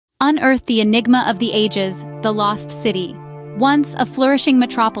unearth the enigma of the ages, the lost city. Once a flourishing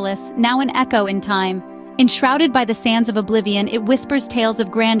metropolis, now an echo in time. Enshrouded by the sands of oblivion, it whispers tales of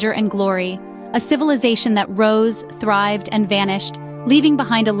grandeur and glory. A civilization that rose, thrived, and vanished, leaving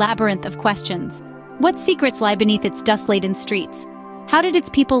behind a labyrinth of questions. What secrets lie beneath its dust-laden streets? How did its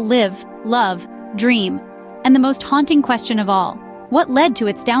people live, love, dream? And the most haunting question of all, what led to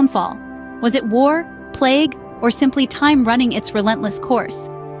its downfall? Was it war, plague, or simply time running its relentless course?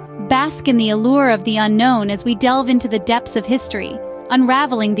 Bask in the allure of the unknown as we delve into the depths of history,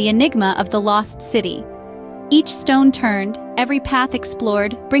 unraveling the enigma of the lost city. Each stone turned, every path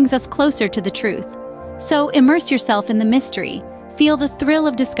explored, brings us closer to the truth. So immerse yourself in the mystery, feel the thrill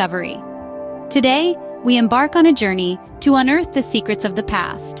of discovery. Today, we embark on a journey to unearth the secrets of the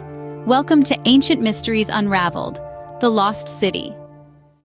past. Welcome to Ancient Mysteries Unraveled, the Lost City.